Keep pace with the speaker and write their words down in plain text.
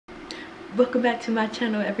Welcome back to my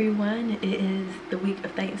channel, everyone. It is the week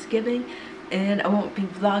of Thanksgiving and I won't be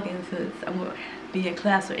vlogging since I won't be in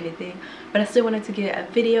class or anything, but I still wanted to get a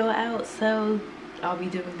video out, so I'll be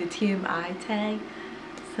doing the TMI tag,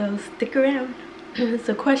 so stick around.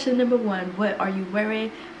 So question number one, what are you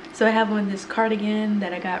wearing? So I have on this cardigan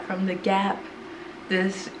that I got from the Gap,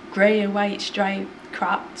 this gray and white striped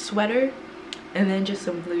crop sweater, and then just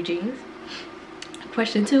some blue jeans.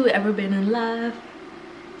 Question two, ever been in love?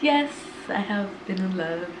 Yes, I have been in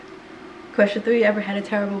love. Question three, ever had a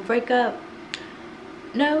terrible breakup?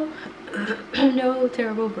 No. No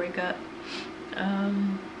terrible breakup. I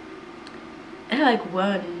had like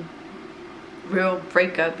one real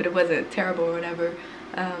breakup, but it wasn't terrible or whatever.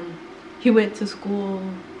 He went to school,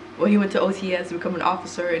 well, he went to OTS to become an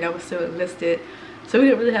officer, and I was still enlisted, so we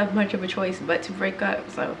didn't really have much of a choice but to break up.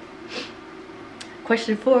 So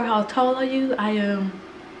question four, how tall are you? I am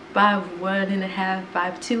 5'1.5",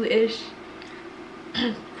 5'2"-ish.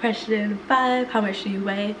 Question five, how much do you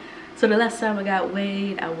weigh? So the last time I got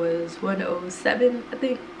weighed, I was 107, I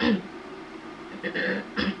think.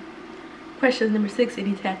 Question number six,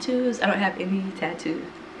 any tattoos? I don't have any tattoos.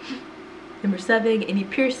 Number seven, any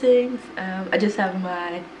piercings? I just have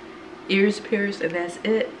my ears pierced and that's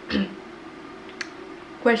it.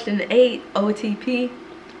 Question eight, OTP.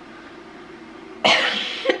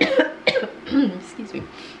 Excuse me.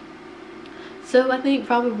 So I think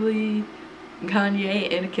probably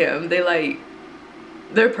Kanye and Kim,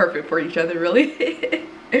 they're perfect for each other, really.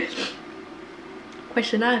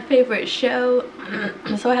 Question nine, favorite show.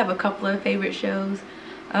 So I have a couple of favorite shows.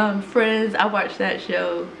 Friends, I watch that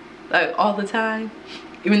show like all the time,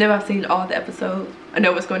 even though I've seen all the episodes. I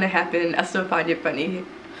know what's going to happen. I still find it funny.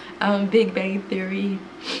 Big Bang Theory,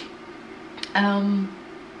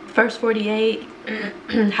 First 48,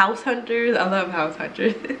 House Hunters. I love House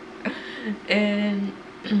Hunters. And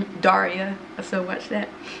Daria, I still watch that.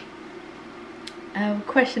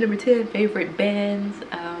 Question number 10, favorite bands.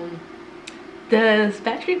 Does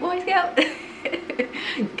Backstreet Boys count?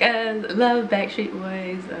 Guys, love Backstreet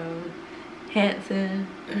Boys. Hanson,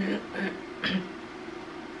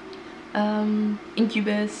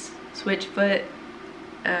 Incubus, Switchfoot.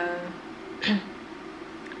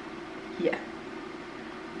 Yeah.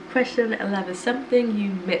 Question 11, something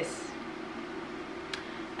you miss.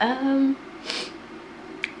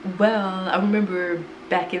 Well, I remember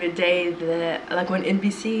back in the day that, like, on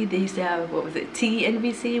NBC, they used to have, what was it,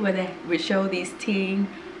 TNBC, where they would show these teen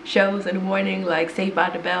shows in the morning, like Saved by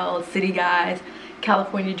the Bell, City Guys,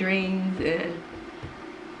 California Dreams. And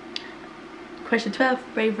question 12,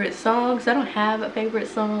 favorite songs. I don't have a favorite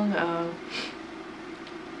song.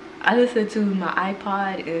 I listen to my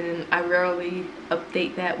iPod and I rarely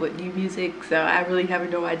update that with new music, so I really have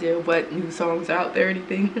no idea what new songs are out there or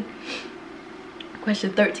anything.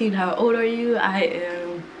 Question 13, how old are you? I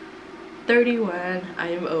am 31. I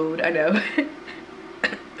am old, I know.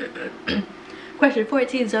 Question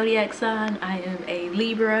 14, zodiac sign. I am a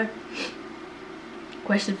Libra.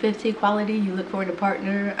 Question 15, quality you look for in a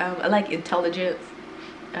partner. I like intelligence,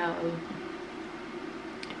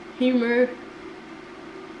 humor.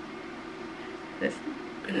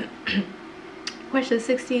 Question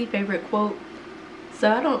 16, favorite quote.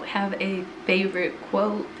 So I don't have a favorite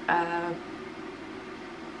quote.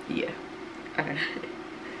 Yeah.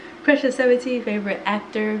 Question 17, favorite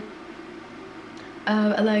actor.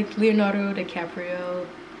 I like Leonardo DiCaprio.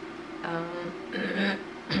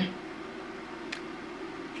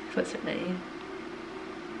 What's her name?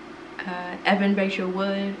 Evan Rachel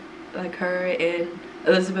Wood, like her, and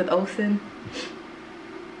Elizabeth Olsen.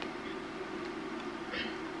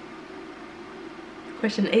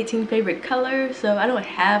 Question 18, favorite color. So I don't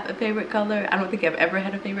have a favorite color. I don't think I've ever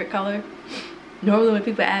had a favorite color. Normally when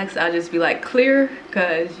people ask, I'll just be like clear,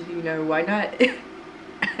 because, you know, why not?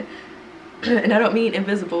 And I don't mean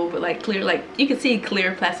invisible, but like clear, like you can see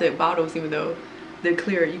clear plastic bottles even though they're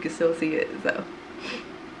clear, you can still see it. So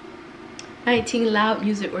 19, loud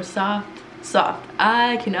music or soft. Soft.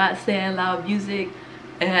 I cannot stand loud music,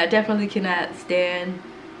 and I definitely cannot stand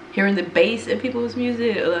hearing the bass in people's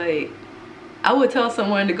music. Like, I would tell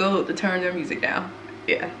someone to go to turn their music down.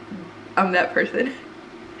 Yeah, I'm that person.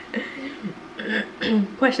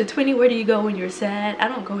 Question 20, where do you go when you're sad? I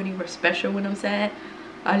don't go anywhere special when I'm sad.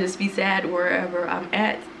 I just be sad wherever I'm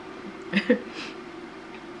at.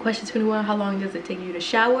 Question 21, how long does it take you to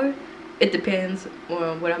shower? It depends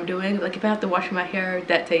on what I'm doing. Like if I have to wash my hair,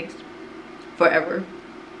 that takes forever.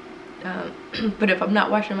 But if I'm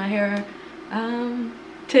not washing my hair,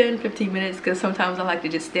 10-15 minutes, because sometimes I like to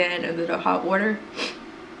just stand under the hot water.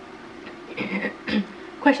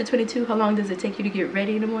 Question 22, how long does it take you to get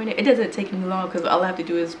ready in the morning? It doesn't take me long because all I have to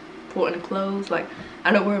do is put on clothes. Like,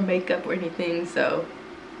 I don't wear makeup or anything. So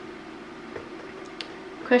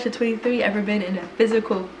question 23, ever been in a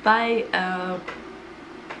physical fight?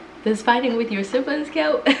 Does fighting with your siblings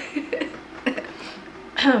count?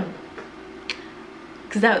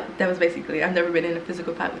 Because that was basically, I've never been in a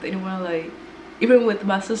physical fight with anyone. Like, even with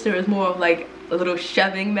my sister, it was more of like a little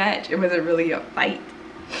shoving match. It wasn't really a fight.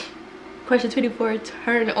 Question 24,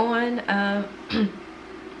 turn on.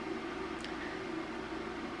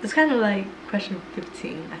 It's kind of like question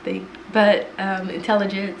 15, I think. But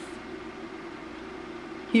intelligence,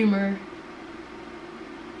 humor.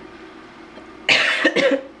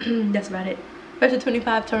 That's about it. Question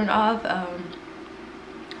 25, turn off.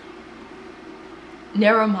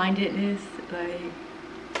 Narrow-mindedness. Like,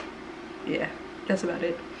 yeah, that's about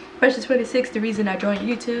it. Question 26, the reason I joined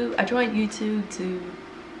YouTube. I joined YouTube to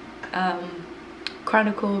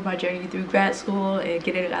chronicle my journey through grad school and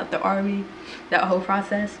getting it out the army, that whole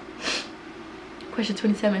process. Question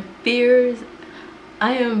 27, fears.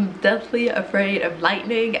 I am deathly afraid of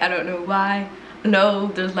lightning. I don't know why. No,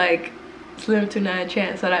 there's like slim to none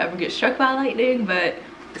chance that I ever get struck by lightning, but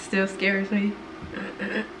it still scares me.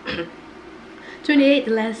 28,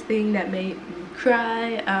 the last thing that made me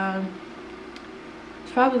cry.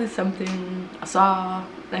 It's probably something I saw,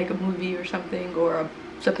 like a movie or something, or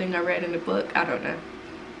something I read in a book. I don't know.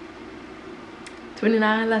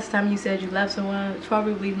 29, last time you said you loved someone. It's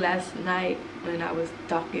probably last night when I was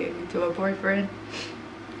talking to a boyfriend.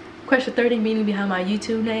 Question 30, meaning behind my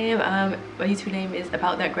YouTube name. My YouTube name is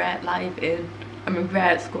About That Grad Life, and I'm in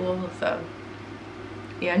grad school, so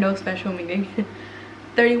yeah, no special meaning.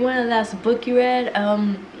 31, last book you read.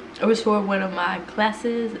 It was for one of my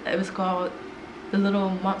classes. It was called The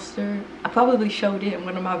Little Monster. I probably showed it in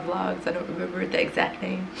one of my vlogs. I don't remember the exact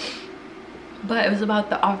name, but it was about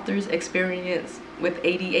the author's experience with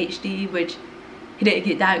ADHD, which he didn't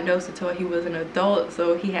get diagnosed until he was an adult,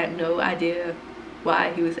 so he had no idea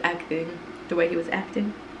why he was acting the way he was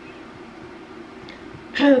acting.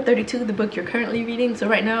 32, the book you're currently reading. So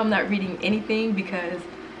right now I'm not reading anything because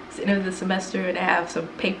it's the end of the semester and I have some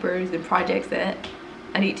papers and projects that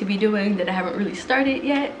I need to be doing that I haven't really started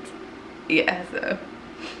yet. Yeah, so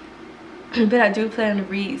but I do plan to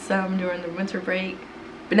read some during the winter break,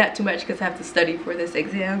 but not too much because I have to study for this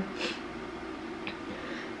exam.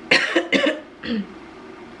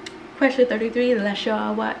 Question 33, the last show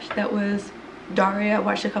I watched, that was Daria. I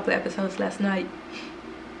watched a couple of episodes last night.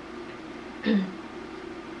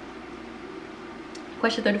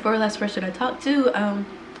 Question 34, last person I talked to. I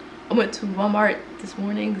went to Walmart this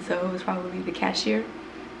morning, so it was probably the cashier.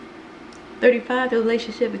 35, the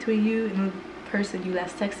relationship between you and the person you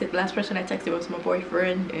last texted. The last person I texted was my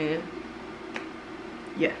boyfriend, and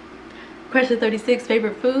yeah. Question 36,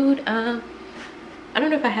 favorite food. I don't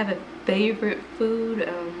know if I have a favorite food,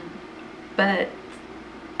 but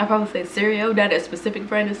I probably say cereal. Not a specific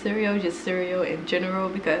brand of cereal, just cereal in general,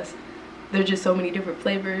 because there's just so many different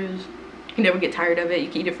flavors. You can never get tired of it. You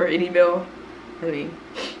can eat it for any meal. I mean,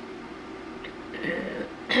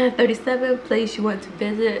 37, place you want to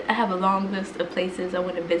visit. I have a long list of places I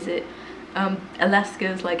want to visit. Alaska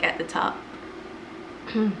is like at the top.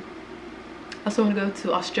 I also want to go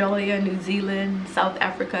to Australia, New Zealand, South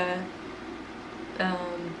Africa,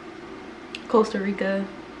 Costa Rica,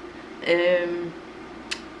 and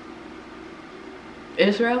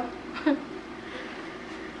Israel.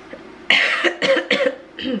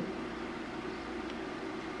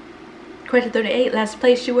 Question 38, last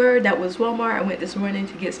place you were. That was Walmart. I went this morning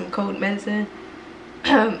to get some cold medicine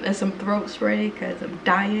and some throat spray because I'm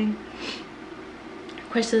dying.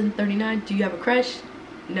 Question 39, do you have a crush?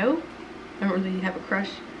 No, I don't really have a crush.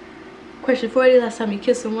 Question 40, last time you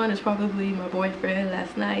kissed someone is probably my boyfriend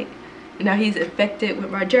last night. And now he's infected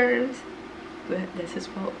with my germs, but that's his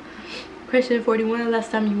fault. Question 41,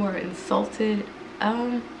 last time you were insulted.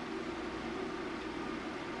 I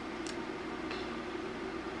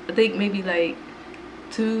think maybe like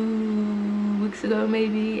 2 weeks ago,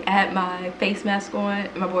 maybe. I had my face mask on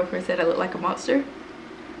and my boyfriend said I looked like a monster.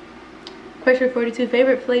 Question 42,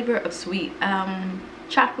 favorite flavor of sweet.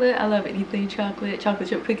 Chocolate. I love anything chocolate. Chocolate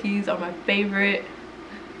chip cookies are my favorite.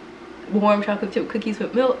 Warm chocolate chip cookies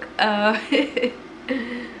with milk. Yeah,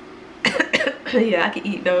 I could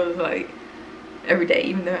eat those like every day,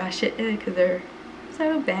 even though I shouldn't because they're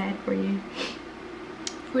so bad for you.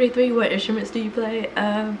 43, what instruments do you play?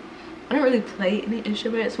 I don't really play any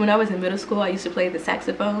instruments. When I was in middle school, I used to play the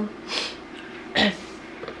saxophone.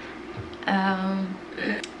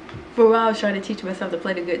 For a while, I was trying to teach myself to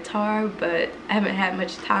play the guitar, but I haven't had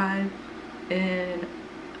much time. And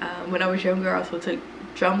when I was younger, I also took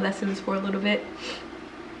drum lessons for a little bit.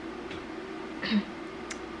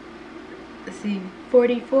 let's see,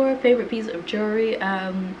 44, favorite piece of jewelry.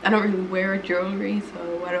 I don't really wear jewelry,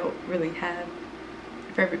 so I don't really have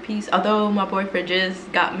a favorite piece. Although my boyfriend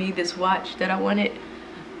just got me this watch that I wanted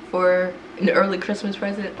for an early Christmas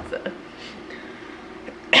present. So.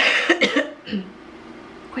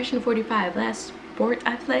 Question 45, last sport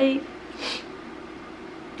I played.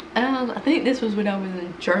 I think this was when I was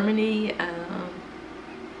in Germany.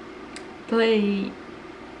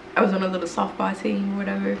 I was on a little softball team or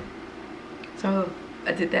whatever. So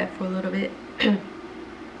I did that for a little bit.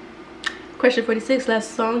 Question 46,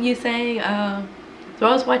 last song you sang. So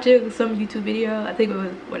I was watching some YouTube video. I think it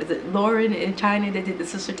was, what is it, Lauren in China that did the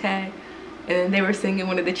Sister Tag. And they were singing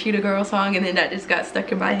one of the Cheetah Girl songs, and then that just got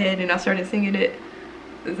stuck in my head and I started singing it.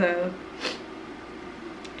 So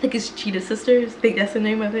I think it's Cheetah Sisters. I think that's the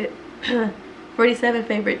name of it. 47,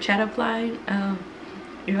 favorite chat up line.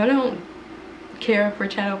 You know, I don't care for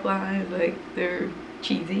chat up lines, like they're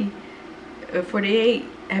cheesy. 48,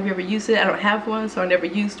 have you ever used it? I don't have one, so I never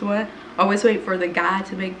used one. Always wait for the guy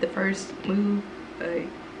to make the first move. Like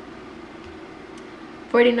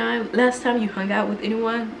 49, last time you hung out with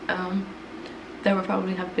anyone. That would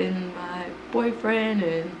probably have been my boyfriend,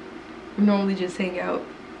 and we normally just hang out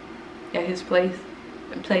at his place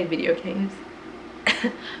and play video games.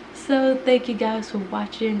 So thank you guys for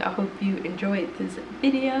watching. I hope you enjoyed this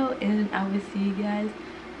video, and I will see you guys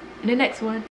in the next one.